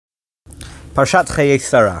Parshat Chayei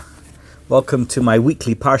Sarah. Welcome to my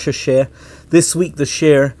weekly Parsha share. This week the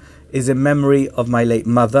share is in memory of my late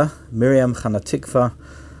mother, Miriam Chanatikva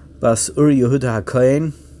Bas Uri Yehuda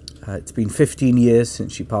HaKohen. It's been 15 years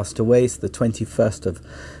since she passed away. It's the 21st of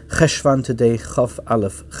Cheshvan today, Chof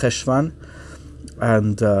Aleph Cheshvan.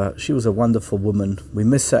 And she was a wonderful woman. We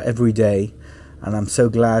miss her every day. And I'm so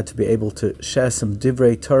glad to be able to share some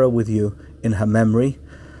Divrei Torah with you in her memory.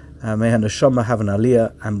 May her neshama have an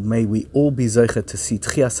aliyah, and may we all be zeicher to see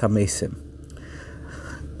Tchias HaMesim.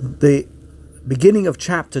 The beginning of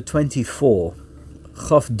chapter 24,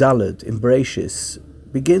 Chof Daled in Bereshis,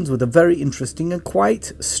 begins with a very interesting and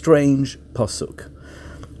quite strange pasuk.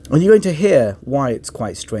 And you're going to hear why it's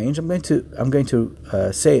quite strange. I'm going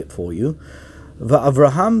to say it for you.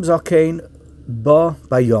 Va'Avraham zakein ba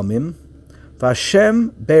bayomim,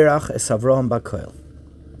 v'Hashem berach es Avraham bakoil.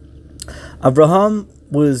 Avraham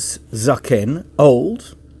was zaken,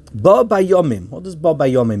 old. Ba bayomim. What does ba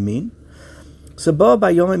bayomim mean? So ba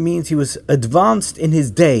bayomim means he was advanced in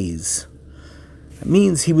his days. It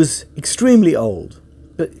means he was extremely old.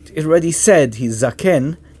 But it already said he's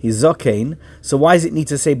zaken, he's zaken. So why does it need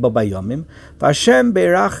to say ba bayomim? V'Hashem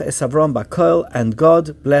berach es Avraham bakoil, and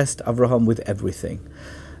God blessed Avraham with everything.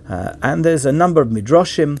 And there's a number of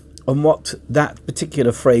midrashim on what that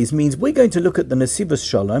particular phrase means. We're going to look at the Nesivos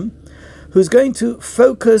Shalom, who's going to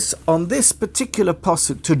focus on this particular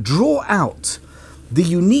pasuk to draw out the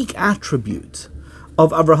unique attribute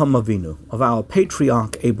of Avraham Avinu, of our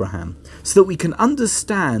patriarch Abraham, so that we can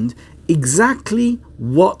understand exactly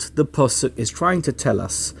what the pasuk is trying to tell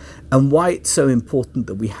us and why it's so important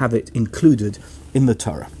that we have it included in the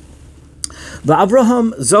Torah.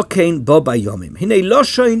 Va'Avraham zokein bo bayomim. Hinei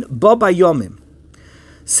loshoin bo bayomim.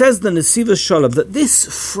 Says the Nesivos Shalom that this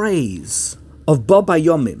phrase of bo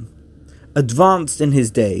bayomim, advanced in his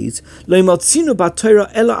days, you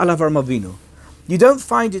don't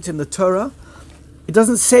find it in the Torah. It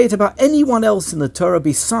doesn't say it about anyone else in the Torah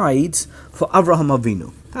besides for Avraham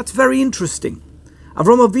Avinu. That's very interesting.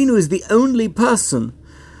 Avraham Avinu is the only person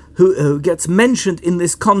who gets mentioned in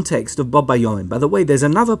this context of Bo Bayomim. By the way, there's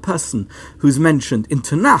another person who's mentioned in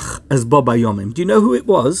Tanakh as Bo Bayomim. Do you know who it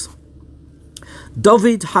was?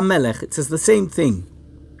 David HaMelech. It says the same thing.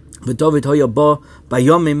 David hoya ba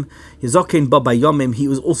bayomim, Yezokin ba bayomim. He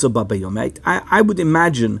was also ba bayomim. I would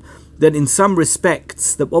imagine that in some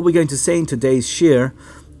respects that what we're going to say in today's shir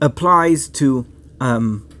applies to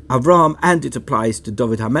Avraham and it applies to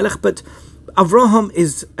David HaMelech, but Avraham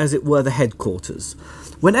is, as it were, the headquarters.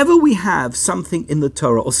 Whenever we have something in the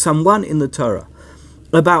Torah or someone in the Torah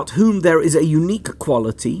about whom there is a unique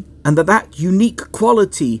quality, and that unique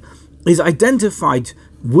quality is identified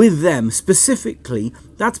with them specifically,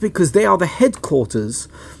 that's because they are the headquarters,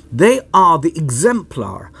 they are the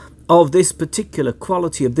exemplar of this particular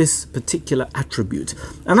quality, of this particular attribute.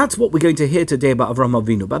 And that's what we're going to hear today about Avraham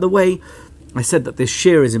Avinu. By the way, I said that this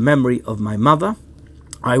shir is in memory of my mother.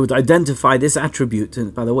 I would identify this attribute,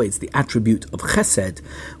 and by the way, it's the attribute of chesed,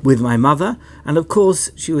 with my mother. And of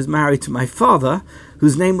course, she was married to my father,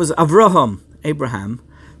 whose name was Avraham, Abraham.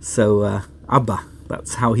 So, Abba,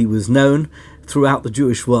 that's how he was known throughout the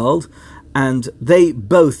Jewish world, and they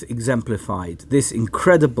both exemplified this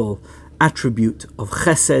incredible attribute of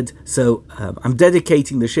chesed. So I'm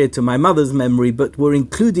dedicating the shir to my mother's memory, but we're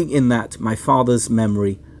including in that my father's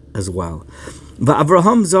memory as well.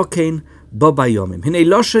 Va'Avraham zokein bo bayomim. Hinei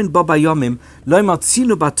loshen bo bayomim lo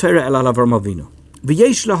matzinu b'Torah el Avraham Avinu.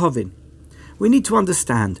 V'yesh lahavin. We need to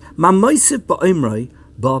understand ma moisef ba'omroi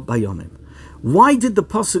bo bayomim. Why did the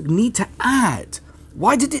pasuk need to add?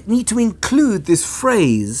 Why did it need to include this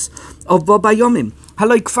phrase of Bo Bayomim?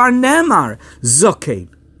 Haloi kfar nemar zokein.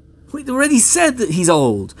 We already said that he's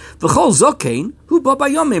old. V'chol zokein, hu Bo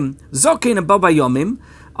Bayomim. Zokein and Bo Bayomim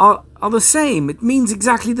are the same. It means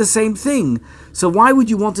exactly the same thing. So why would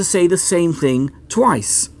you want to say the same thing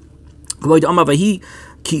twice? It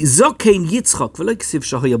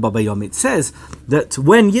says that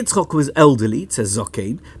when Yitzchak was elderly, it says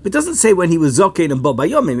Zokein, but it doesn't say when he was Zokein and Bo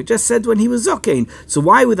Bayomim, it just said when he was Zokein. So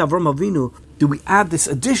why with Avraham Avinu do we add this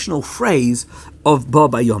additional phrase of Bo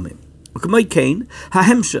Bayomim?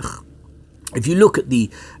 If you look at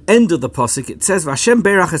the end of the pasuk, it says Vashem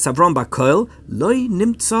berach es Avraham bakoil loy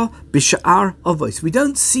nimtza b'sha'ar avos. We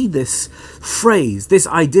don't see this phrase, this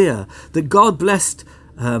idea that God blessed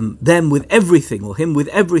them with everything, or him with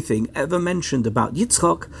everything, ever mentioned about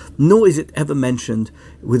Yitzchak, nor is it ever mentioned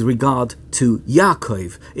with regard to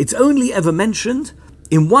Yaakov. It's only ever mentioned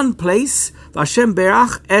in one place, Vashem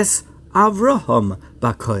berach es Avraham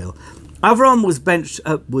bakoil. Avraham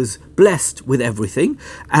was blessed with everything,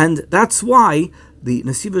 and that's why the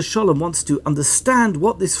Nesivos Shalom wants to understand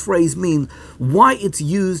what this phrase means, why it's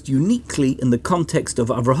used uniquely in the context of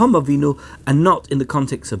Avraham Avinu and not in the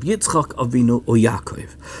context of Yitzchak Avinu or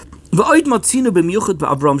Yaakov.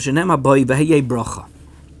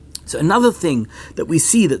 So another thing that we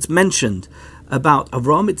see that's mentioned about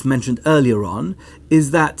Avram, it's mentioned earlier on,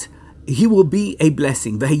 is that he will be a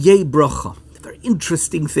blessing. V'hayei bracha. Very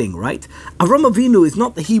interesting thing, right? Avram Avinu is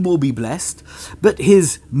not that he will be blessed, but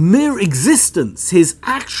his mere existence, his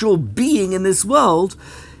actual being in this world,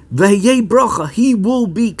 v'hayei bracha, he will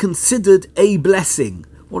be considered a blessing.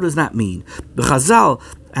 What does that mean? Chazal,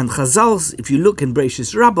 if you look in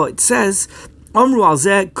Bereishis Rabbah, it says, Amru al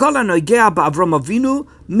zeh, kol hanoigea ba'Avram Avinu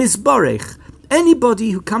misbarech.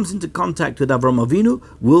 Anybody who comes into contact with Avram Avinu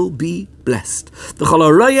will be blessed.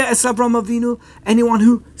 Anyone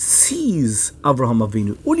who sees Avraham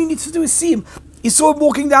Avinu, all you need to do is see him. You saw him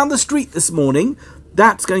walking down the street this morning.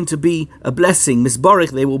 That's going to be a blessing.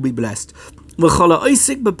 Misbarech, they will be blessed.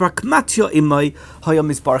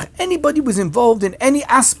 Anybody who was involved in any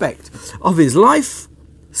aspect of his life,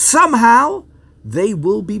 somehow they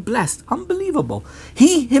will be blessed. Unbelievable.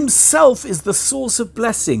 He himself is the source of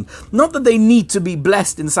blessing. Not that they need to be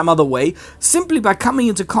blessed in some other way. Simply by coming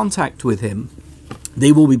into contact with him,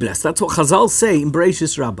 they will be blessed. That's what Chazal say in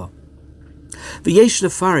Bereishis Rabbah. V'yesh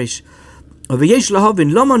lefarish, v'yesh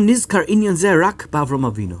lahavin, lama nizkar inyan zeh rak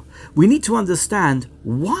b'Avram Avinu. We need to understand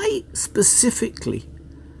why specifically,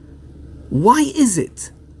 why is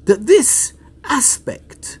it that this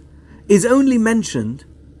aspect is only mentioned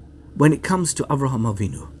when it comes to Avraham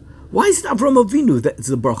Avinu? Why is it Avraham Avinu that's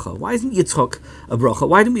the bracha? Why isn't Yitzchak a bracha?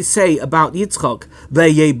 Why don't we say about Yitzchak,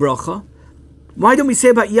 V'yeh bracha? Why don't we say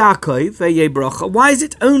about Yaakov, V'yeh bracha? Why is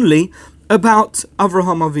it only about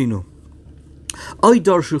Avraham Avinu? Oy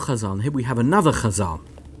darshu Chazal. Here we have another Chazal.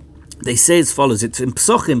 They say as follows. It's in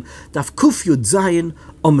Pesachim, Daf Kuf Yud Zayin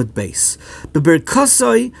Omid Beis.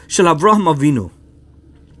 Beberkasoi shel Avraham Avinu.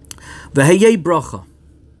 V'yeh bracha.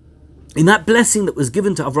 In that blessing that was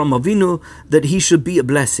given to Avram Avinu, that he should be a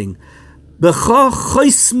blessing. B'cha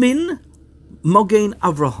choismin mogein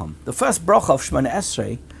Avraham. The first bracha of Shemona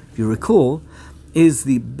Esrei, if you recall, is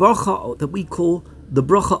the bracha that we call the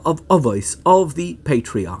bracha of Avos, of the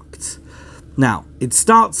patriarchs. Now, it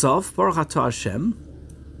starts off, Baruch atah Hashem,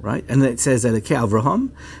 right? And then it says, Elokei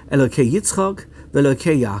Avraham, Elokei Yitzchak,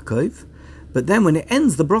 Elokei Yaakov. But then when it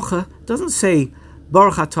ends, the bracha doesn't say,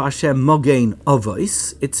 Baruch atah Hashem mogein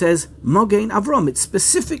Avos. It says mogein Avram. It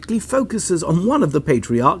specifically focuses on one of the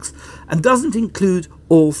patriarchs and doesn't include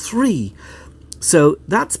all three. So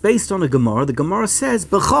that's based on a Gemara. The Gemara says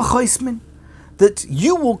B'cha choismin, that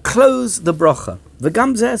you will close the bracha.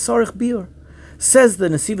 V'gam zeh sorich biur. Says the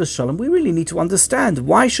Nesivos Shalom, we really need to understand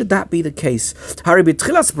why should that be the case. Hari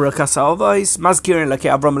b'tchilas b'rakas ha'avos mazkirin lekei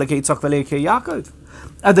Avram lekei Yitzchak v'lekei Yaakov.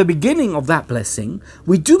 At the beginning of that blessing,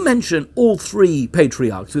 we do mention all three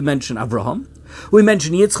patriarchs. We mention Avraham, we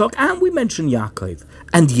mention Yitzchak, and we mention Yaakov.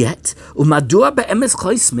 And yet, umadua be'emes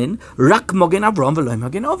choismin rak mogen Avraham v'lo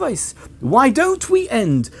mogen Avos. Why don't we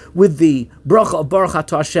end with the bracha of Baruch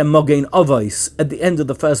atah Hashem mogen Avos at the end of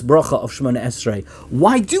the first bracha of Shemona Esrei?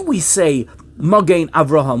 Why do we say mogen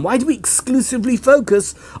Avraham? Why do we exclusively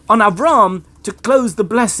focus on Avraham to close the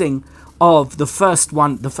blessing of the first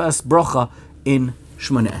one, the first bracha in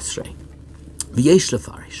Shemona Esrei? V'yesh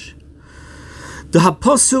lefarish. The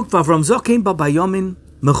haposuk v'Avram zokein b'bayomin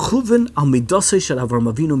mechuven al midasei shel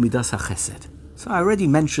Avram Avinu midas hachesed. So I already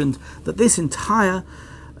mentioned that this entire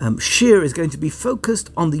shir is going to be focused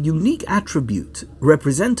on the unique attribute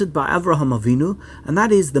represented by Avraham Avinu, and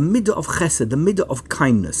that is the midah of chesed, the midah of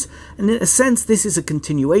kindness. And in a sense, this is a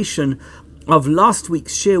continuation of last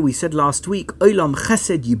week's shir. We said last week, Olam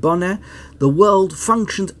chesed yiboneh, the world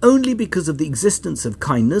functions only because of the existence of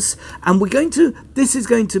kindness, and this is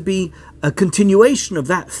going to be a continuation of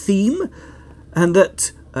that theme, and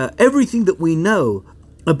that everything that we know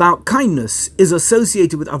about kindness is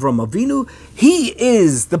associated with Avram Avinu. He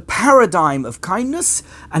is the paradigm of kindness,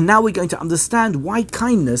 and now we're going to understand why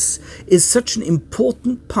kindness is such an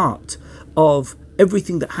important part of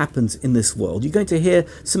everything that happens in this world. You're going to hear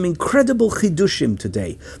some incredible chidushim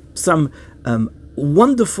today, some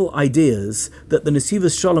wonderful ideas that the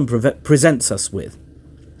Nesivos Shalom presents us with.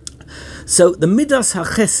 So the Midas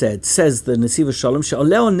HaChesed, says the Nesivos Shalom,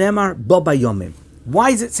 she'oleo nemar bo bayomim.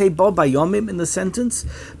 Why does it say bo bayomim in the sentence?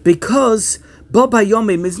 Because bo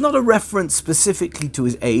bayomim is not a reference specifically to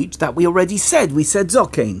his age, that we already said. We said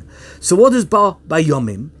zokein. So what does bo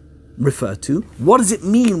bayomim refer to? What does it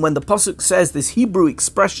mean when the Pasuk says this Hebrew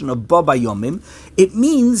expression of bo bayomim? It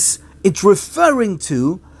means it's referring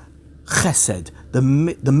to chesed, the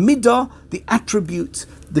midah, the attribute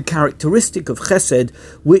the characteristic of chesed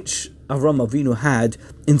which Avraham Avinu had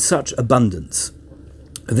in such abundance.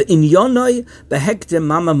 He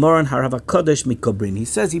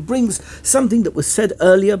says, he brings something that was said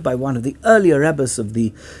earlier by one of the earlier rebbes of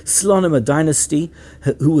the Slonimer dynasty,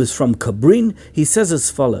 who was from Kobrin. He says as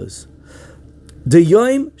follows: "The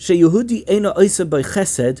yom sheyehudi eino oisa by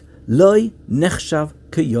chesed loy nechshav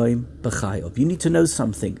k'yom b'chayov." You need to know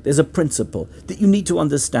something. There's a principle that you need to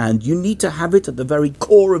understand. You need to have it at the very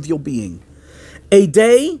core of your being. A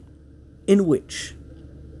day in which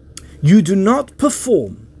you do not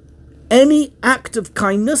perform any act of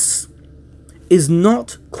kindness is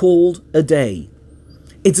not called a day.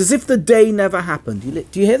 It's as if the day never happened.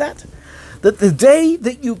 Do you hear that? That the day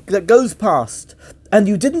that goes past and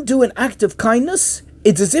you didn't do an act of kindness,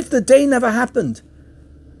 it's as if the day never happened.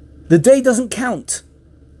 The day doesn't count.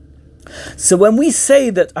 So when we say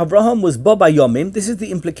that Abraham was Bo Bayomim, this is the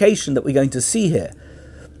implication that we're going to see here,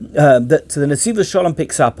 that the Nesiv Shalom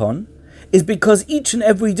picks up on, is because each and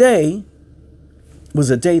every day was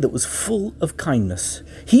a day that was full of kindness.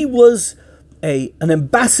 He was an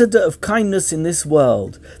ambassador of kindness in this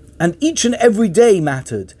world, and each and every day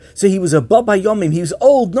mattered. So he was a Bo Bayomim. He was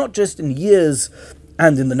old not just in years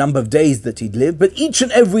and in the number of days that he'd lived, but each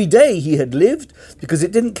and every day he had lived, because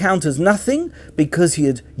it didn't count as nothing, because he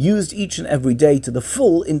had used each and every day to the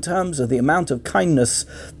full in terms of the amount of kindness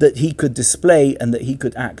that he could display and that he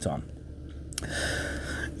could act on.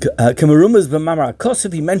 Kamarumas b'Mamar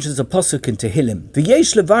HaKosov, he mentions a pasuk in Tehillim.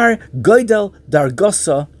 V'yesh levar goydel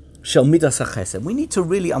dargosa shel midas hachesed. We need to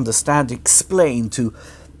really understand, explain, to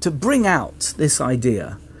bring out this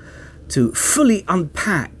idea, to fully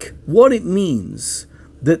unpack what it means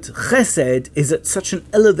that chesed is at such an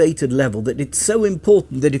elevated level, that it's so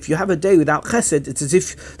important that if you have a day without chesed, it's as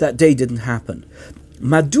if that day didn't happen.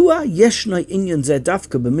 Madua yeshna inyan zeh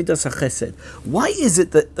dafka b'midas hachesed. Why is it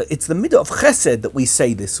that it's the midah of chesed that we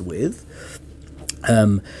say this with?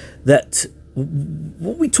 That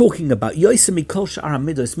what we're talking about, Yosem mikol sha'ar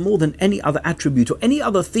midos, more than any other attribute or any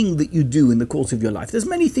other thing that you do in the course of your life. There's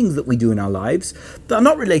many things that we do in our lives that are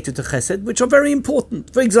not related to chesed, which are very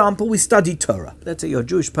important. For example, we study Torah. Let's say you're a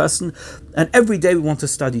Jewish person, and every day we want to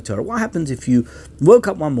study Torah. What happens if you woke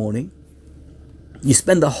up one morning, you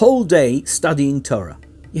spend the whole day studying Torah?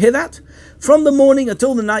 You hear that? From the morning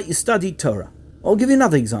until the night, you studied Torah. I'll give you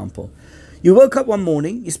another example. You woke up one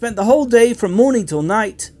morning, you spent the whole day from morning till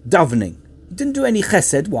night davening. You didn't do any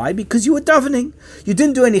chesed. Why? Because you were davening. You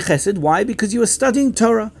didn't do any chesed. Why? Because you were studying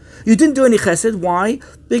Torah. You didn't do any chesed. Why?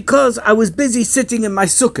 Because I was busy sitting in my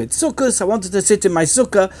sukkah. It's sukkahs. I wanted to sit in my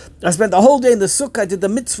sukkah. I spent the whole day in the sukkah. I did the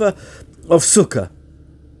mitzvah of sukkah.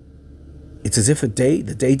 It's as if the day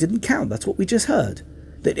didn't count. That's what we just heard.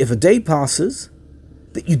 That if a day passes,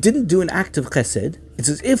 that you didn't do an act of chesed, it's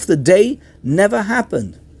as if the day never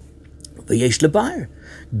happened. V'yesh lebayr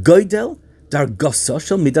goydel dargosa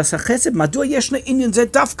shel midas hachesed. Madua yeshna inyan zeh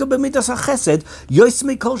dafka b'midas hachesed yos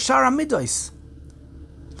mikol shara midos.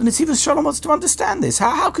 The Nesiv Shalom wants to understand this.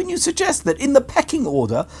 How can you suggest that in the pecking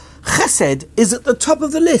order, chesed is at the top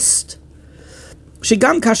of the list?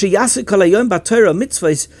 Shigam kashe yasik kol hayom b'Torah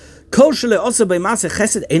mitzvahs. Are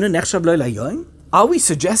we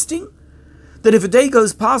suggesting that if a day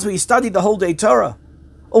goes past where you studied the whole day Torah,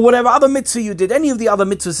 or whatever other mitzvah you did, any of the other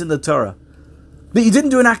mitzvahs in the Torah, but you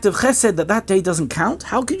didn't do an act of chesed, that day doesn't count?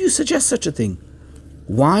 How could you suggest such a thing?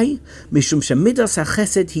 Why? Mishum shemidas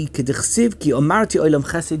hachesed hi kedichsiv ki omarti olam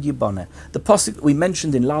chesed yibane. The pasuk that we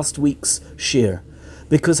mentioned in last week's shir,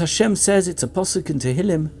 because Hashem says, it's a pasuk in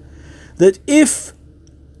Tehillim, that if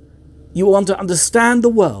you want to understand the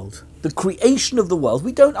world, the creation of the world.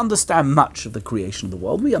 We don't understand much of the creation of the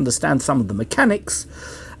world. We understand some of the mechanics,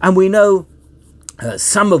 and we know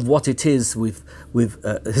some of what it is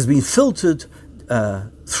has been filtered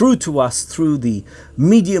through to us through the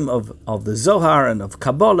medium of the Zohar and of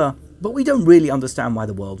Kabbalah, but we don't really understand why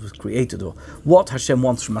the world was created or what Hashem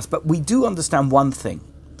wants from us. But we do understand one thing,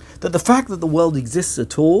 that the fact that the world exists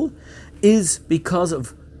at all is because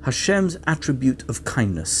of Hashem's attribute of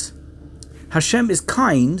kindness. Hashem is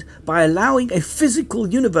kind by allowing a physical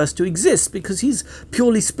universe to exist because He's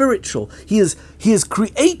purely spiritual. He has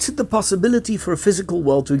created the possibility for a physical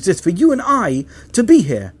world to exist, for you and I to be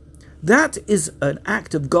here. That is an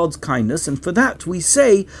act of God's kindness, and for that we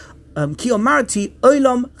say, Ki omarti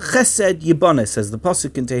olam chesed yibane, says the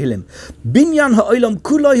pasuk in Tehillim. Binyan ha'olam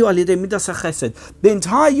kulo al yedei midas hachesed. The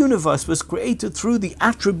entire universe was created through the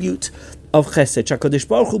attribute of chesed. HaKadosh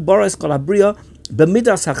Baruch Hu baras kol habriya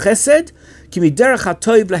b'midas hachesed ki miderech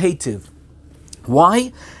hatoiv lehetiv.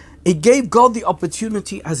 Why? It gave God the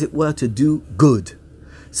opportunity, as it were, to do good.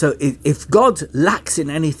 So if God lacks in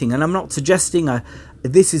anything, and I'm not suggesting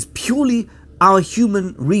this is purely our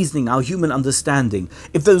human reasoning, our human understanding.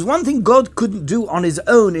 If there was one thing God couldn't do on his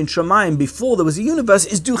own in Shamayim before there was a universe,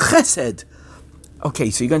 is do chesed.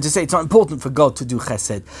 Okay, so you're going to say it's not important for God to do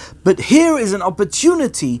chesed. But here is an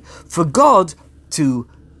opportunity for God to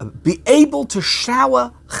be able to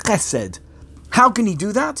shower chesed. How can he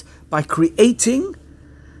do that? By creating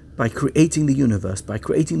the universe, by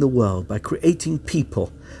creating the world, by creating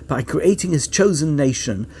people, by creating his chosen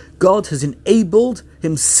nation. God has enabled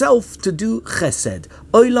himself to do chesed.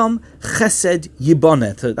 Olam chesed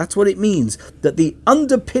yiboneh. That's what it means, that the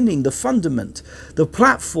underpinning, the fundament, the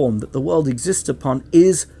platform that the world exists upon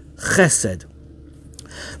is chesed.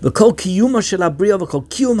 The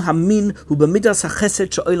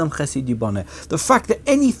fact that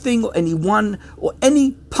anything or anyone or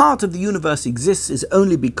any part of the universe exists is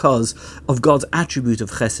only because of God's attribute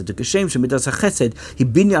of chesed.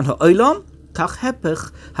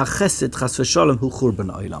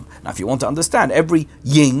 Now, if you want to understand, every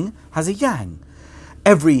yin has a yang.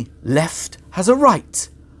 Every left has a right.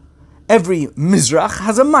 Every mizrach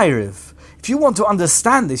has a ma'ariv. If you want to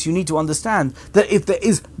understand this, you need to understand that if there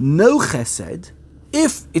is no chesed,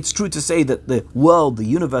 if it's true to say that the world, the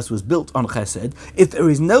universe was built on chesed, if there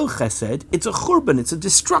is no chesed, it's a churban, it's a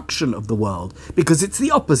destruction of the world, because it's the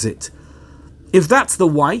opposite. If that's the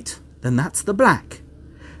white, then that's the black.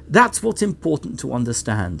 That's what's important to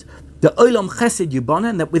understand. The olam chesed yibana,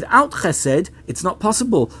 and that without chesed, it's not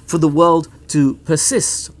possible for the world to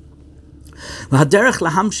persist. V'haderech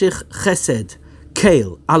lahamshich chesed.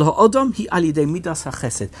 Kail al ha'odam hi al yidei midas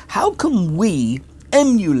ha'chesed. How can we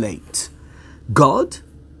emulate God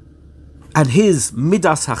and his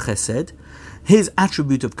midas ha'chesed, his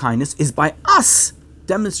attribute of kindness, is by us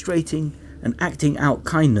demonstrating and acting out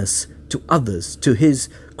kindness to others, to his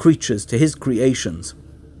creatures, to his creations.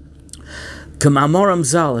 K'ma'amor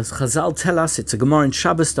Ramzal, as Chazal tell us, it's a Gemara in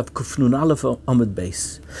Shabbos of Kufnun Aleph Amud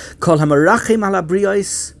Beis. Kol hamarachim al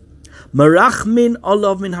habriyos, marachmin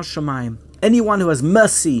olav min hashamayim. Anyone who has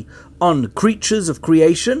mercy on creatures of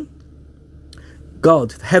creation,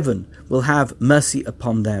 God, heaven, will have mercy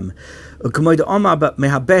upon them. And the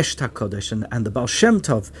Baal Shem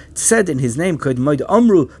Tov said in his name,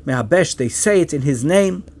 they say it in his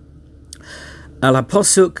name, Al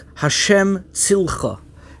HaPosuk, Hashem Tzilcha.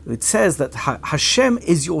 It says that Hashem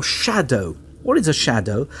is your shadow. What is a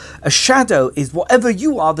shadow? A shadow is whatever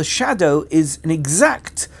you are. The shadow is an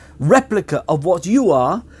exact replica of what you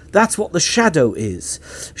are. That's what the shadow is.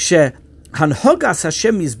 Hanhogas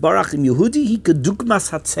Hashem Yisbarach im Yehudi hi kedugmas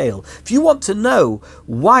hatzel. If you want to know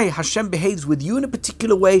why Hashem behaves with you in a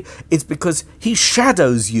particular way, it's because he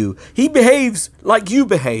shadows you. He behaves like you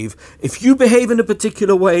behave. If you behave in a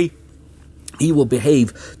particular way, he will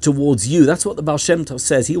behave towards you. That's what the Baal Shem Tov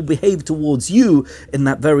says. He will behave towards you in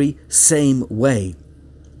that very same way.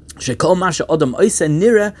 Everything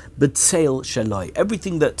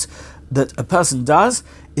that a person does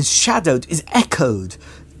is shadowed, is echoed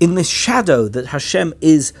in this shadow that Hashem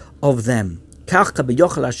is of them.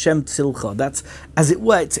 That's, as it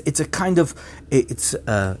were, it's a kind of, it's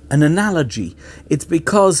an analogy. It's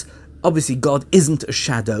because obviously God isn't a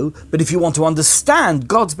shadow, but if you want to understand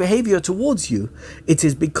God's behavior towards you, it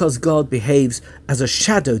is because God behaves as a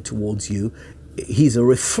shadow towards you. He's a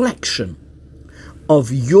reflection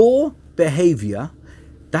of your behavior.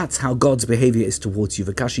 That's how God's behavior is towards you.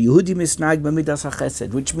 Which means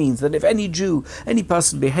that if any Jew, any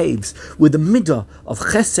person behaves with the midah of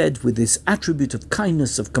chesed, with this attribute of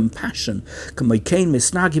kindness, of compassion,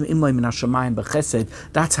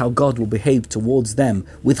 that's how God will behave towards them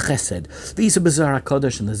with chesed. These are B'Zohar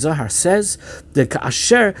HaKadosh, and the Zohar says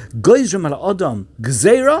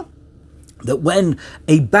that when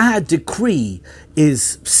a bad decree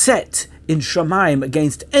is set in Shamayim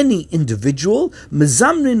against any individual, then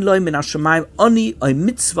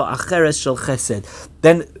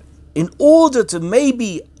in order to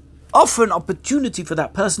maybe offer an opportunity for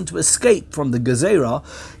that person to escape from the Gezerah,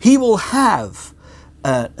 he will have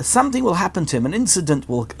something will happen to him, an incident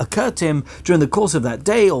will occur to him during the course of that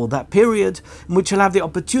day or that period, in which he'll have the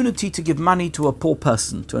opportunity to give money to a poor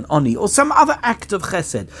person, to an oni, or some other act of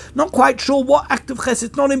chesed. Not quite sure what act of chesed,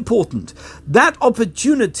 it's not important. That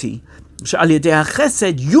opportunity, as a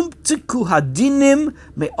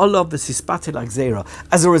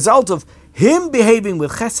result of him behaving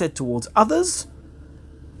with chesed towards others,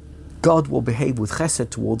 God will behave with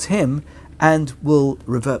chesed towards him and will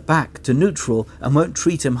revert back to neutral and won't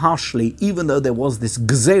treat him harshly, even though there was this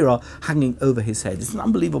gezerah hanging over his head. It's an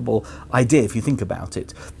unbelievable idea if you think about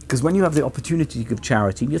it. Because when you have the opportunity to give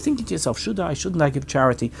charity, you're thinking to yourself, should I, shouldn't I give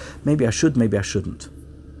charity? Maybe I should, maybe I shouldn't.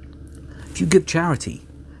 If you give charity,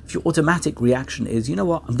 if if your automatic reaction is, you know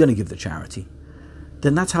what, I'm going to give the charity,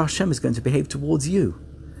 then that's how Hashem is going to behave towards you.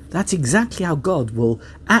 That's exactly how God will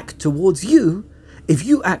act towards you if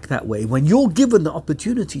you act that way. When you're given the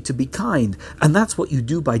opportunity to be kind, and that's what you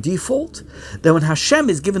do by default, then when Hashem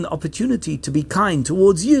is given the opportunity to be kind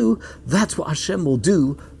towards you, that's what Hashem will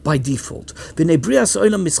do by default. You have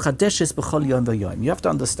to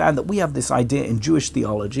understand that we have this idea in Jewish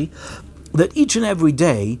theology that each and every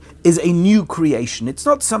day is a new creation. It's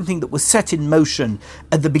not something that was set in motion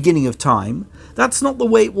at the beginning of time. That's not the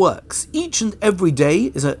way it works. Each and every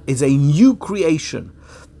day is a new creation.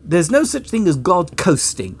 There's no such thing as God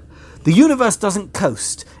coasting. The universe doesn't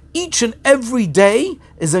coast. Each and every day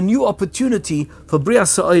is a new opportunity for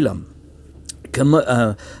Brias Ha'olam.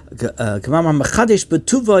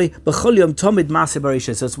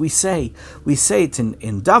 As we say it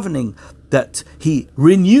in davening, that he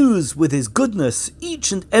renews with his goodness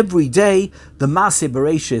each and every day the Maaseh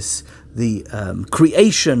Bereshis, the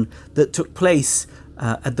creation that took place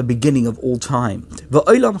at the beginning of all time. We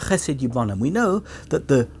know that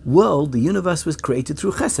the world, the universe, was created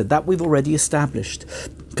through chesed. That we've already established.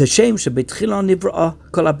 So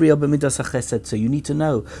you need to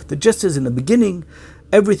know that just as in the beginning,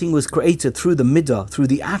 everything was created through the midah, through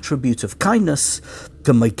the attribute of kindness. Each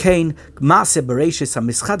and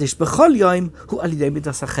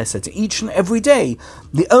every day,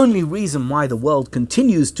 the only reason why the world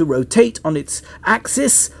continues to rotate on its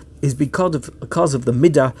axis is because of the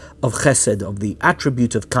midah of chesed, of the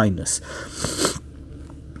attribute of kindness.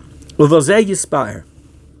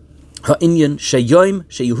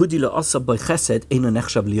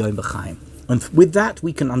 And with that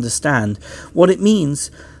we can understand what it means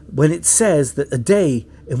when it says that a day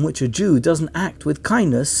in which a Jew doesn't act with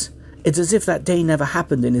kindness, it's as if that day never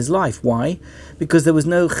happened in his life. Why? Because there was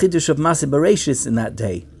no chiddush of Maaseh Bereshis in that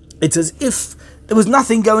day. It's as if there was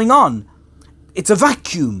nothing going on. It's a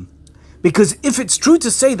vacuum. Because if it's true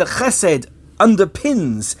to say that chesed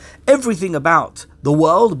underpins everything about the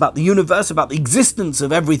world, about the universe, about the existence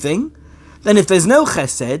of everything, then if there's no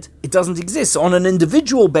chesed, it doesn't exist. So on an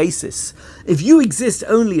individual basis, if you exist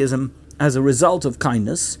only as a result of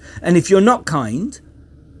kindness, and if you're not kind,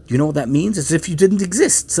 you know what that means? It's as if you didn't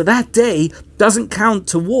exist. So that day doesn't count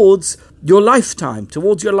towards your lifetime,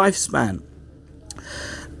 towards your lifespan.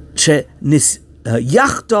 And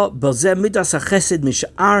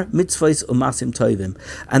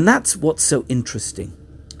that's what's so interesting.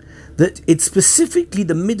 That it's specifically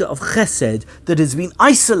the midah of chesed that has been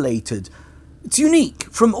isolated. It's unique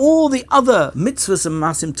from all the other mitzvahs and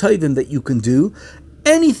masim tovim that you can do.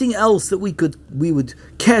 Anything else that we would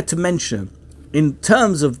care to mention in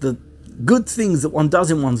terms of the good things that one does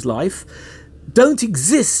in one's life don't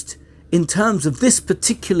exist in terms of this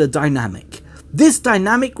particular dynamic. This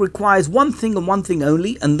dynamic requires one thing and one thing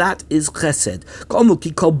only, and that is chesed.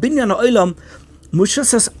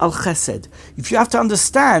 If you have to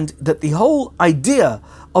understand that the whole idea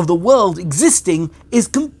of the world existing is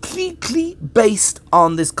completely based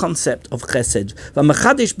on this concept of chesed.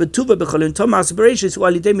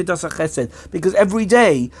 Because every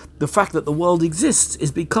day, the fact that the world exists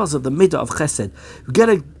is because of the midah of chesed.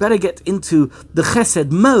 We better get into the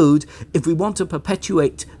chesed mode if we want to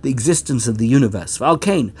perpetuate the existence of the universe.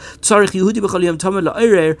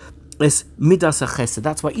 It's midas chesed.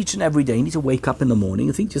 That's why each and every day you need to wake up in the morning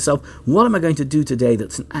and think to yourself, what am I going to do today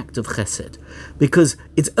that's an act of chesed? Because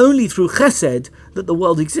it's only through chesed that the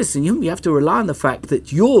world exists. And you have to rely on the fact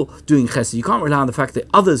that you're doing chesed. You can't rely on the fact that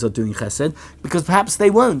others are doing chesed, because perhaps they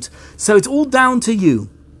won't. So it's all down to you.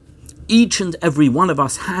 Each and every one of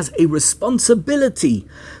us has a responsibility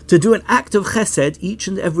to do an act of chesed each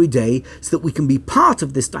and every day so that we can be part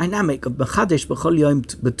of this dynamic of Mechadesh B'chol Yom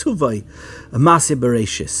B'tuvay Maaseh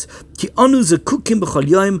Bereshis. Ki anu zekukim b'chol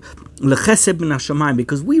yom lechesed min hashamayim,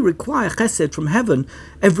 because we require chesed from heaven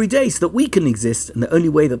every day so that we can exist. And the only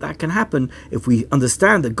way that can happen, if we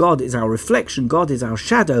understand that God is our reflection, God is our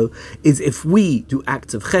shadow, is if we do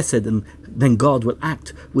acts of chesed, and then God will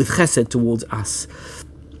act with chesed towards us.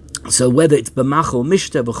 So whether it's b'mach or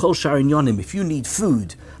mishta, b'chol sharin yonim, if you need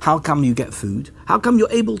food, how come you get food? How come you're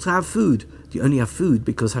able to have food? You only have food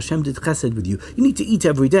because Hashem did chesed with you. You need to eat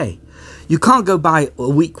every day. You can't go by a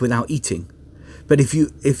week without eating. But if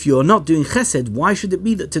you're not doing chesed, why should it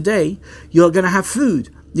be that today you're going to have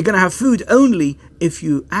food? You're going to have food only if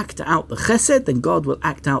you act out the chesed, then God will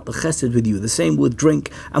act out the chesed with you. The same with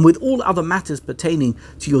drink and with all other matters pertaining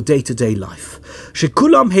to your day-to-day life.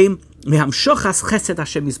 Shekulam heim The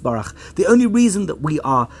only reason that we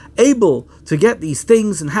are able to get these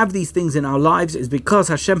things and have these things in our lives is because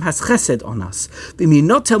Hashem has chesed on us.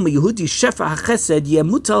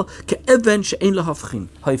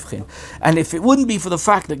 And if it wouldn't be for the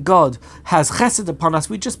fact that God has chesed upon us,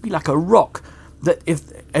 we'd just be like a rock. That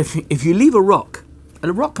if you leave a rock, and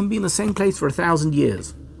a rock can be in the same place for 1,000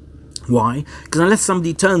 years. Why? Because unless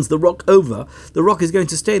somebody turns the rock over, the rock is going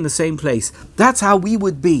to stay in the same place. That's how we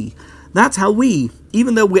would be. That's how we,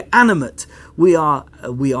 even though we're animate, we are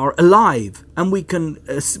alive, and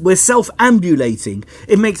we're self-ambulating.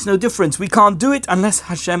 It makes no difference. We can't do it unless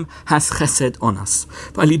Hashem has chesed on us.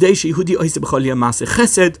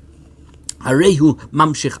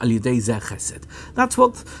 That's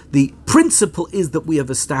what the principle is that we have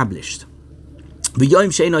established. Which is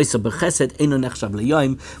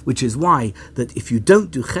why that if you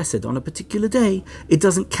don't do chesed on a particular day, it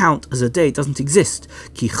doesn't count as a day, it doesn't exist.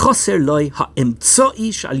 Because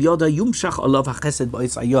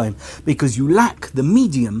you lack the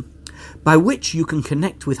medium by which you can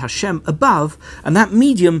connect with Hashem above, and that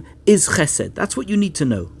medium is chesed. That's what you need to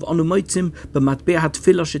know. And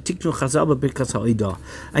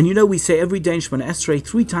we say every day in Shemona Esrei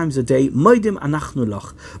 3 times a day, Moedim anachnu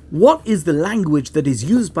lach. What is the language that is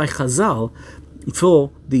used by Chazal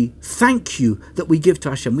for the thank you that we give to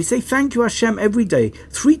Hashem? We say thank you Hashem every day,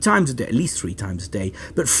 3 times a day, at least 3 times a day.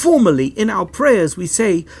 But formally in our prayers we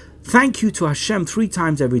say thank you to Hashem 3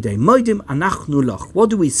 times every day. Moedim anachnu lach.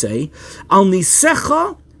 What do we say? Al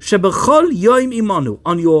nisecha shebechol yoim imanu.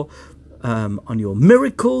 On your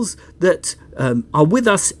miracles that are with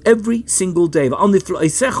us every single day. Al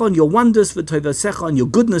nifloisecha, on your wonders, v'toivasecha, on your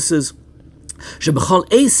goodnesses. Shebechol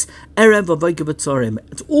eis erev v'avoyke v'tzorim.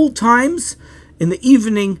 At all times, in the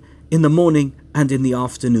evening, in the morning, and in the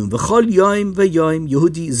afternoon. V'chol yoim v'yoim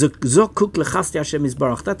Yehudi zokuk lechasti Hashem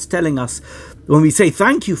Yisbarach. That's telling us, when we say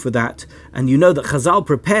thank you for that, and you know that Chazal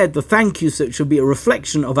prepared the thank you so it should be a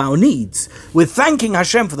reflection of our needs. We're thanking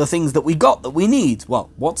Hashem for the things that we got, that we need. Well,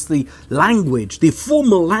 what's the language, the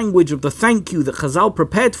formal language of the thank you that Chazal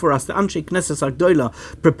prepared for us, the Anshe Knesset Agdola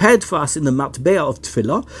prepared for us in the Matbeah of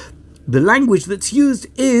Tefillah? The language that's used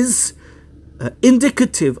is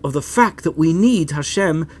indicative of the fact that we need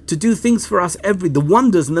Hashem to do things for us the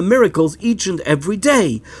wonders and the miracles each and every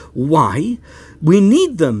day. Why? We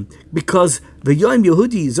need them because every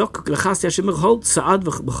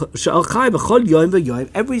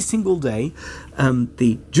single day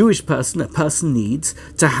the Jewish person, a person needs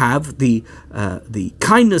to have the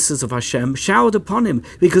kindnesses of Hashem showered upon him,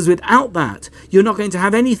 because without that you're not going to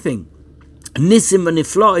have anything. Nisim and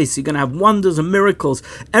Niflois, you're going to have wonders and miracles.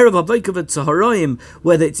 Erev Avoikavat Zaharoim,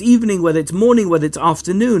 whether it's evening, whether it's morning, whether it's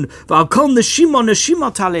afternoon. And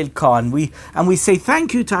we say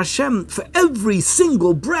thank you to Hashem for every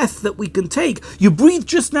single breath that we can take. You breathed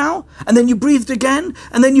just now, and then you breathed again,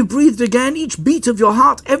 and then you breathed again. Each beat of your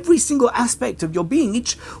heart, every single aspect of your being,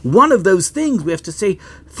 each one of those things we have to say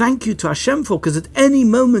thank you to Hashem for, because at any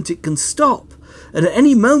moment it can stop. And at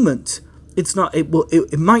any moment it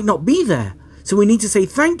might not be there. So we need to say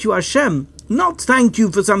thank you Hashem, not thank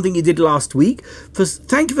you for something you did last week,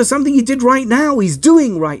 thank you for something you did right now, he's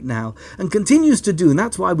doing right now, and continues to do. And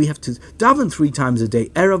that's why we have to daven 3 times a day,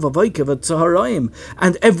 Erev Avoike v'Tzaharayim,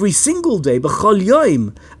 and every single day, B'chol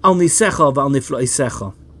Yoim, Al Nisecha v'Al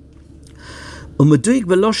Nifloisecha. And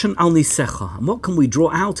what can we draw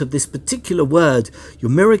out of this particular word? Your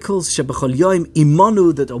miracles, Shebechol Yoim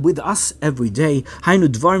Imanu, that are with us every day. Hainu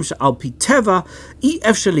Dvarim she'al pi teva, I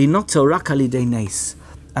efshali notel rak alidei nes.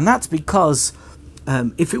 And that's because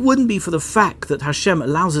if it wouldn't be for the fact that Hashem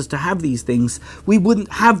allows us to have these things, we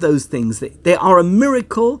wouldn't have those things. They are a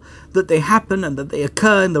miracle that they happen and that they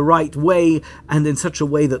occur in the right way and in such a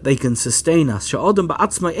way that they can sustain us. Sha'odam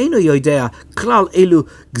ba'atzma eino yoidea klal elu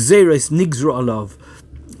gzeres nigzru alav.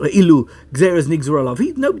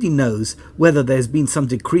 Nobody knows whether there's been some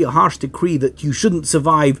decree, a harsh decree that you shouldn't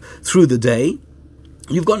survive through the day.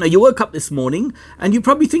 You woke up this morning and you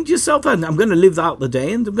probably think to yourself, I'm going to live out the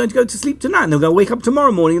day and I'm going to go to sleep tonight and I'm going to wake up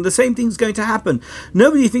tomorrow morning and the same thing's going to happen.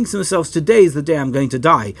 Nobody thinks to themselves, today is the day I'm going to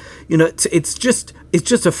die. It's just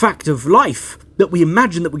a fact of life that we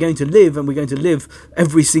imagine that we're going to live, and we're going to live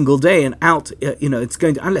every single day and out, it's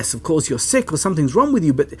going to, unless of course you're sick or something's wrong with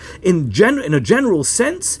you, but in a general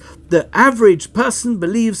sense, the average person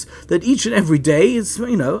believes that each and every day is,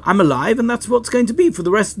 I'm alive and that's what's going to be for the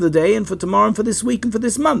rest of the day and for tomorrow and for this week and for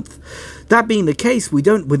this month. That being the case,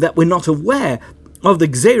 we're not aware of the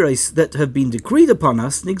gzeros that have been decreed upon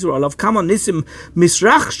us, therefore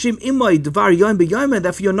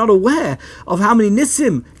you're not aware of how many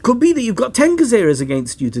nisim. It could be that you've got 10 gzeros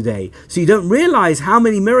against you today, so you don't realize how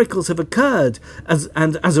many miracles have occurred, as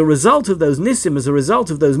a result of those nisim, as a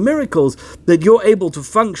result of those miracles, that you're able to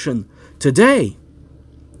function today.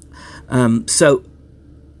 So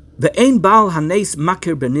the ein baal hanes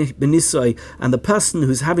makir benisoi, and the person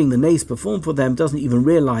who's having the nes performed for them doesn't even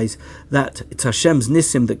realize that it's Hashem's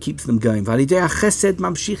nisim that keeps them going. But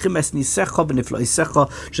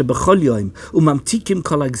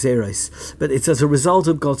it's as a result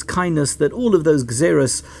of God's kindness that all of those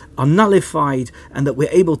gzeros are nullified, and that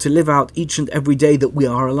we're able to live out each and every day that we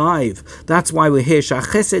are alive. That's why we're here.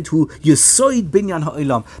 Chesed hu yesoid binyan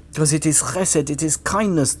ha'olam, because it is chesed, it is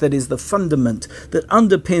kindness that is the fundament that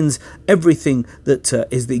underpins everything that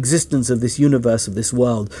is the existence of this universe, of this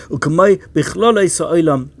world. And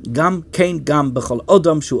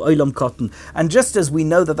just as we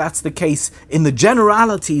know that that's the case in the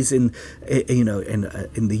generalities, in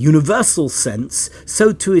the universal sense,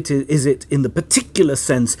 so too is it in the particular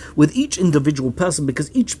sense with each individual person,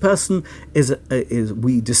 because each person is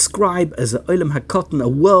we describe as a olam hakotten, a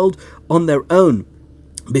world on their own.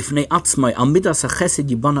 Each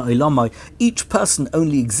person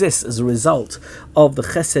only exists as a result of the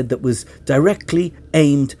chesed that was directly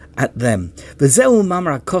aimed at them. And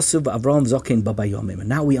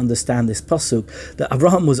now we understand this pasuk, that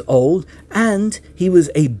Avraham was old and he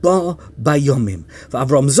was a ba bayomim.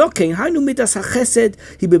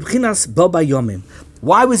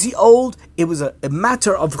 Why was he old? It was a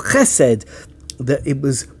matter of chesed, that it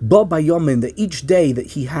was ba bayomim, that each day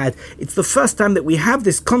that he had, it's the first time that we have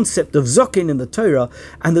this concept of zokin in the Torah,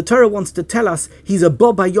 and the Torah wants to tell us he's a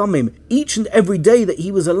ba bayomim, each and every day that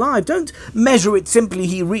he was alive. Don't measure it simply,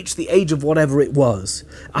 he reached the age of whatever it was,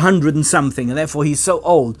 100 and something, and therefore he's so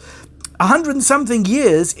old. 100 and something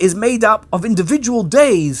years is made up of individual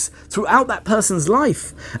days throughout that person's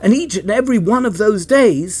life, and each and every one of those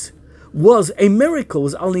days was a miracle.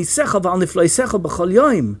 Was al nisecha v'al nifloisecha b'chol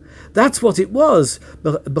yoim. That's what it was.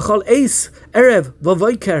 B'chol eis erev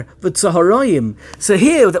v'voiker v'tzaharayim. So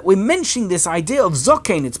here that we're mentioning this idea of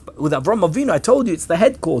zokein, it's with Avraham Avinu. I told you it's the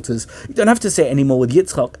headquarters. You don't have to say it anymore with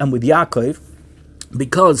Yitzchak and with Yaakov,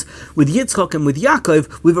 because with Yitzchak and with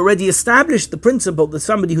Yaakov, we've already established the principle that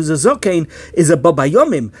somebody who's a zokein is a ba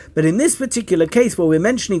bayomim. But in this particular case, where we're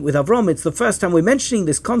mentioning with Avram, it's the first time we're mentioning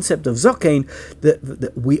this concept of zokein,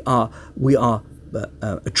 that we are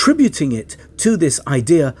attributing it to this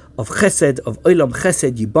idea of chesed, of olam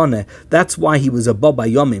chesed yibane. That's why he was a ba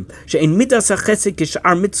bayomim. She'en midas hachesed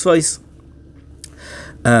kishar mitzvos.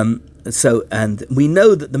 So, and we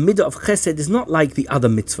know that the midah of chesed is not like the other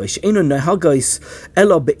mitzvahs.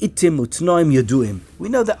 We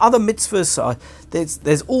know that other mitzvahs are,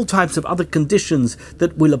 there's all types of other conditions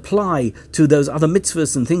that will apply to those other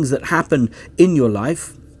mitzvahs and things that happen in your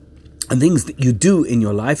life and things that you do in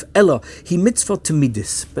your life. Ella, he mitzvah to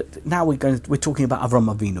midis. But now we're talking about Avraham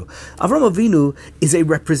Avinu. Avraham Avinu is a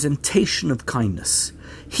representation of kindness.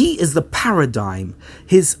 He is the paradigm.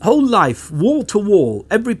 His whole life, wall to wall,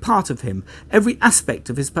 every part of him, every aspect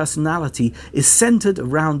of his personality is centered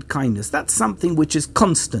around kindness. That's something which is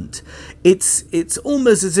constant. It's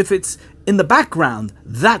almost as if it's in the background.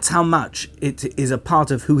 That's how much it is a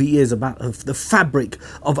part of who he is, of the fabric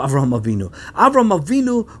of Avraham Avinu. Avraham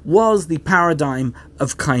Avinu was the paradigm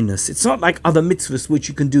of kindness. It's not like other mitzvahs which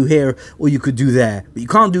you can do here or you could do there, but you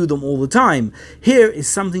can't do them all the time. Here is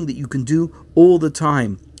something that you can do all the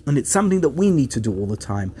time, and it's something that we need to do all the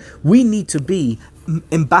time. We need to be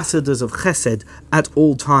ambassadors of chesed at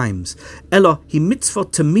all times. Elo hi mitzvah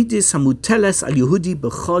tamidis hamuteles al Yehudi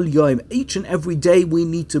b'chol yom. Each and every day we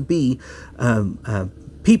need to be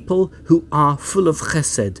people who are full of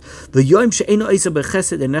chesed. The yom she'eno eisa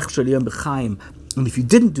b'chesed enech shel yom b'chaim. And if you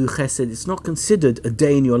didn't do chesed, it's not considered a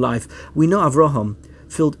day in your life. We know Avraham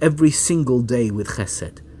filled every single day with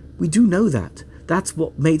chesed. We do know that. That's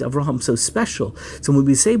what made Avraham so special. So when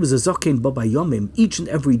we say it was a zokein ba bayomim, each and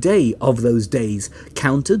every day of those days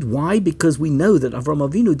counted. Why? Because we know that Avraham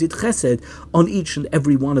Avinu did chesed on each and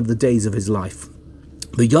every one of the days of his life.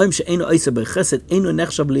 Because if you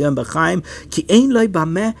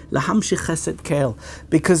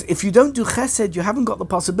don't do chesed, you haven't got the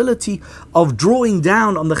possibility of drawing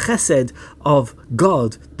down on the chesed of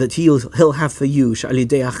God that He'll have for you. It's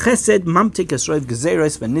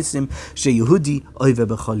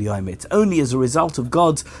only as a result of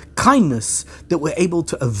God's kindness that we're able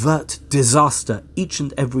to avert disaster each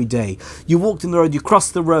and every day. You walked in the road, you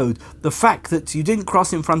crossed the road. The fact that you didn't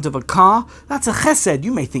cross in front of a car, that's a chesed. chesed.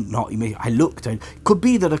 You may think not. I looked. It could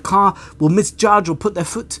be that a car will misjudge or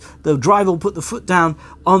the driver will put the foot down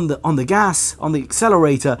on the gas, on the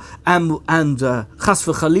accelerator, and chas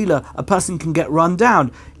v'chalila, a person can get run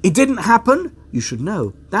down. It didn't happen. You should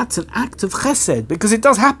know that's an act of chesed, because it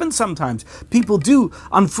does happen sometimes. People do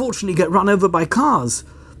unfortunately get run over by cars.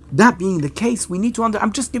 That being the case, we need to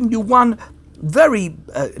I'm just giving you one very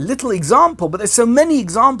little example, but there's so many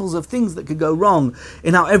examples of things that could go wrong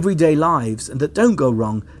in our everyday lives and that don't go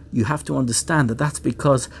wrong. You have to understand that that's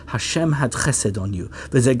because Hashem had chesed on you.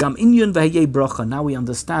 Now we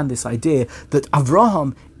understand this idea that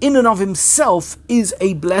Avraham in and of himself is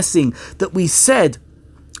a blessing, that we said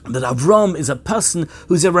that Avram is a person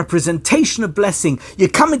who's a representation of blessing. You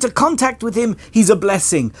come into contact with him, he's a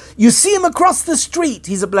blessing. You see him across the street,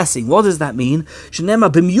 he's a blessing. What does that mean?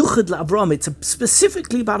 It's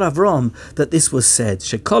specifically about Avram that this was said.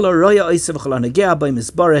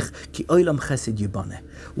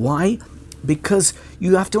 Why? Because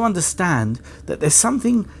you have to understand that there's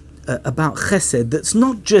something about chesed that's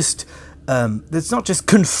not just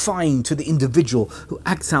confined to the individual who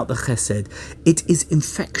acts out the chesed. It is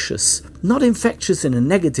infectious. Not infectious in a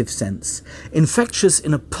negative sense, infectious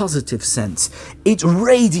in a positive sense. It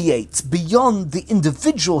radiates beyond the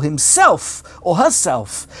individual himself or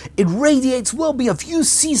herself. It radiates well beyond. If you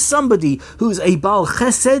see somebody who's a Baal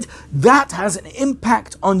Chesed, that has an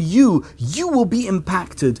impact on you. You will be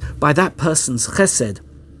impacted by that person's Chesed.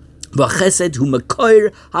 Chesed hu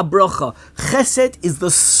makoir habracha. Chesed is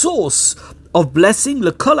the source of blessing.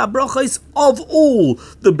 Lekol habracha is of all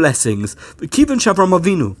the blessings. V'kivan Avram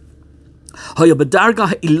Avinu.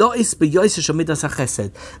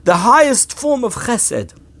 The highest form of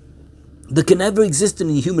chesed that can ever exist in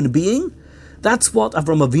a human being, that's what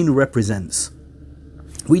Avram Avinu represents.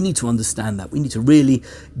 We need to understand that. We need to really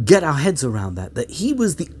get our heads around that he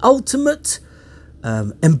was the ultimate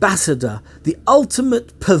ambassador, the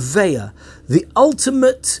ultimate purveyor, the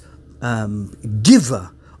ultimate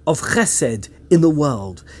giver of chesed in the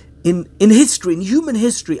world. In history, in human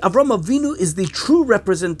history, Avram Avinu is the true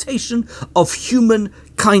representation of human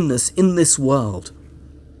kindness in this world.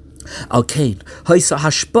 Okay, which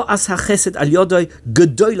means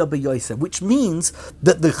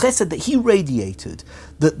that the chesed that he radiated,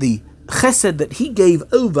 that the chesed that he gave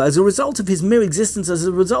over as a result of his mere existence, as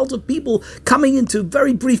a result of people coming into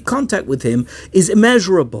very brief contact with him, is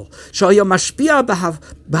immeasurable.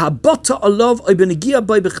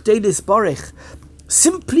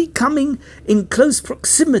 Simply coming in close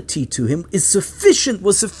proximity to him was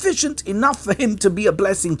sufficient enough for him to be a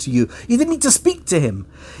blessing to you. You didn't need to speak to him.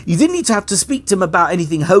 You didn't need to have to speak to him about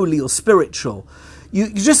anything holy or spiritual. You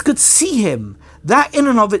just could see him. That in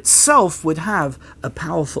and of itself would have a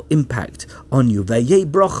powerful impact on you.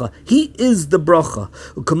 He is the bracha.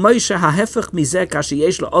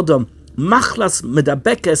 Machlas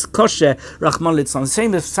medabekes kosher rachman litzlan.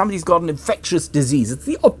 Same if somebody's got an infectious disease. It's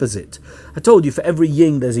the opposite. I told you, for every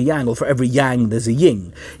yin there's a yang, or for every yang there's a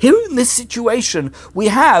yin. Here in this situation, we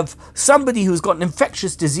have somebody who's got an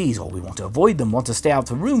infectious disease. We want to avoid them, want to stay out of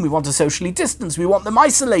the room, we want to socially distance, we want them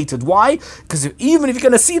isolated. Why? Because even if you're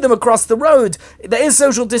going to see them across the road, there is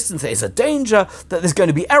social distance. There's a danger that there's going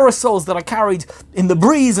to be aerosols that are carried in the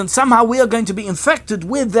breeze, and somehow we are going to be infected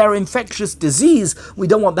with their infectious disease. We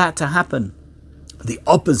don't want that to happen. The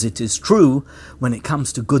opposite is true when it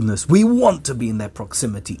comes to goodness. We want to be in their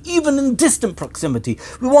proximity, even in distant proximity.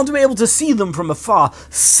 We want to be able to see them from afar.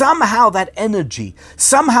 Somehow that energy,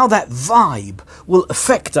 somehow that vibe will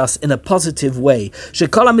affect us in a positive way.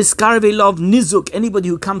 Shekola miskarve love nizuk. Anybody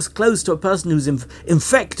who comes close to a person who's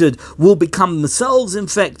infected will become themselves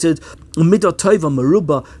infected. Midah tova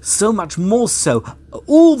meruba, so much more so,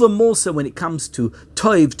 all the more so when it comes to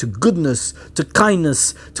tov, to goodness, to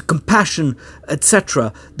kindness, to compassion,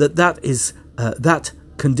 etc. That is that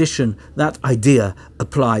condition, that idea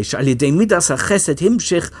applies. Avram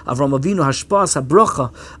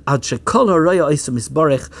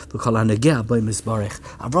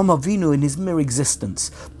Avinu in his mere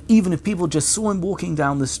existence, even if people just saw him walking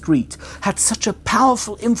down the street, had such a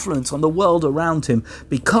powerful influence on the world around him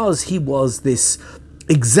because he was this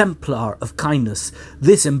exemplar of kindness,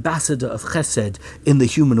 this ambassador of chesed in the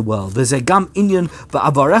human world. That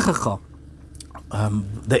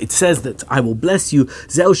it says that I will bless you, and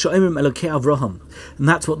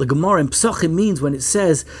that's what the Gemara in Pesachim means when it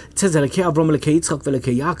says Elokei Avram, Elokei Yitzchak,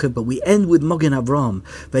 Elokei Yaakov, but we end with Mogen Avram.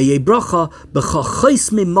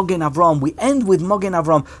 We end with Mogen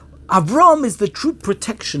Avram. Avram is the true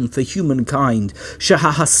protection for humankind.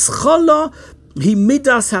 He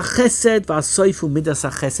midas hachesed v'asoifu midas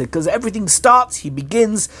hachesed, because everything starts, we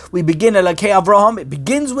begin Elokei Avraham, it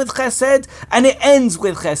begins with chesed and it ends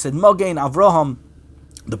with chesed. Mogen Avraham,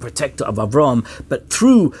 the protector of Avraham, but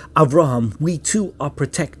through Avraham we too are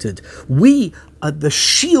protected. We the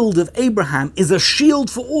shield of Abraham is a shield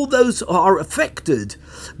for all those who are affected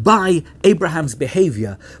by Abraham's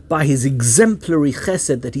behavior, by his exemplary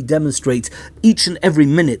chesed that he demonstrates each and every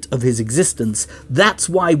minute of his existence. That's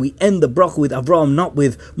why we end the bracha with Avraham, not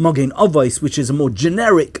with Mogen Avos, which is a more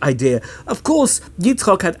generic idea. Of course,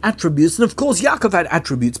 Yitzchak had attributes, and of course Yaakov had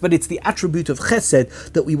attributes, but it's the attribute of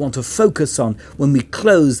chesed that we want to focus on when we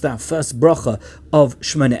close that first bracha of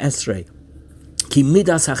Shemona Esrei. Ki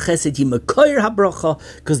midas hachesed hi mekoyer habracha,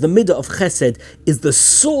 because the midah of chesed is the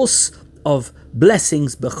source of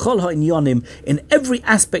blessings b'chol ha'inyonim, in every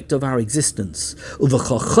aspect of our existence.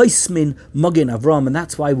 Uv'chachoismin Mogen Avraham, and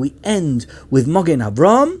that's why we end with Mogen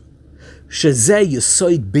Avraham, shezeh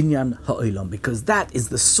yesoid binyan ha'olam, because that is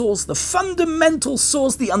the source, the fundamental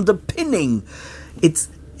source, the underpinning. It's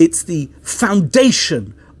the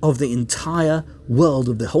foundation of the entire world,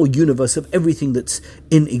 of the whole universe, of everything that's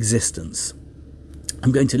in existence.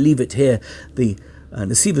 I'm going to leave it here. The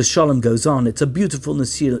Nesivos Shalom goes on. It's a beautiful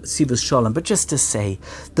Nesivos Shalom, but just to say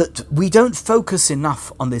that we don't focus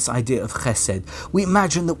enough on this idea of chesed. We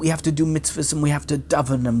imagine that we have to do mitzvahs and we have to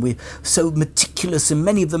daven, and we're so meticulous in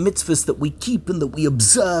many of the mitzvahs that we keep and that we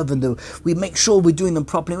observe and we make sure we're doing them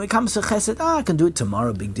properly. When it comes to chesed, I can do it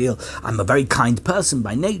tomorrow, big deal. I'm a very kind person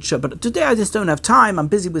by nature, but today I just don't have time. I'm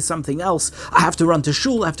busy with something else. I have to run to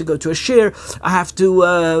shul, I have to go to a shir, I have to,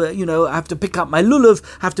 I have to pick up my lulav,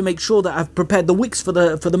 I have to make sure that I've prepared the wicks for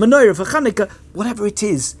the menorah, for Chanukah, whatever it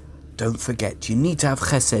is. Don't forget, you need to have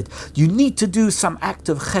chesed. You need to do some act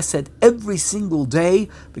of chesed every single day,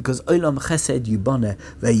 because olam chesed yiboneh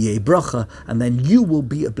ve'yeh bracha, and then you will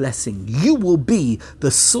be a blessing. You will be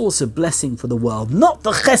the source of blessing for the world, not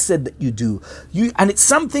the chesed that you do. And it's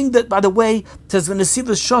something that, by the way, says the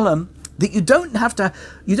Nesivos Shalom, that you don't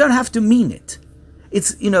have to mean it.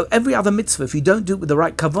 It's, every other mitzvah, if you don't do it with the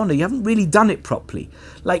right kavanah, you haven't really done it properly.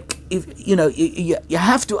 Like, if you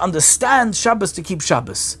have to understand Shabbos to keep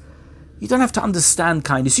Shabbos. You don't have to understand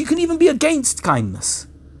kindness. You can even be against kindness.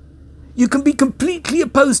 You can be completely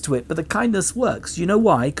opposed to it, but the kindness works. You know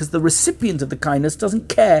why? Because the recipient of the kindness doesn't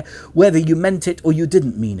care whether you meant it or you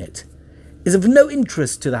didn't mean it. It's of no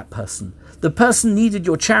interest to that person. The person needed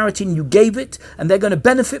your charity and you gave it, and they're going to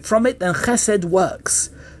benefit from it, then chesed works.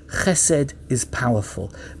 Chesed is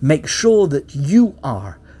powerful. Make sure that you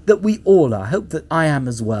are, that we all are. I hope that I am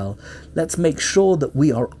as well. Let's make sure that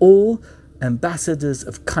we are all ambassadors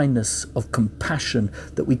of kindness, of compassion,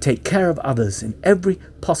 that we take care of others in every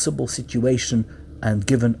possible situation and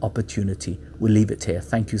given opportunity. We'll leave it here.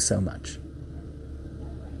 Thank you so much.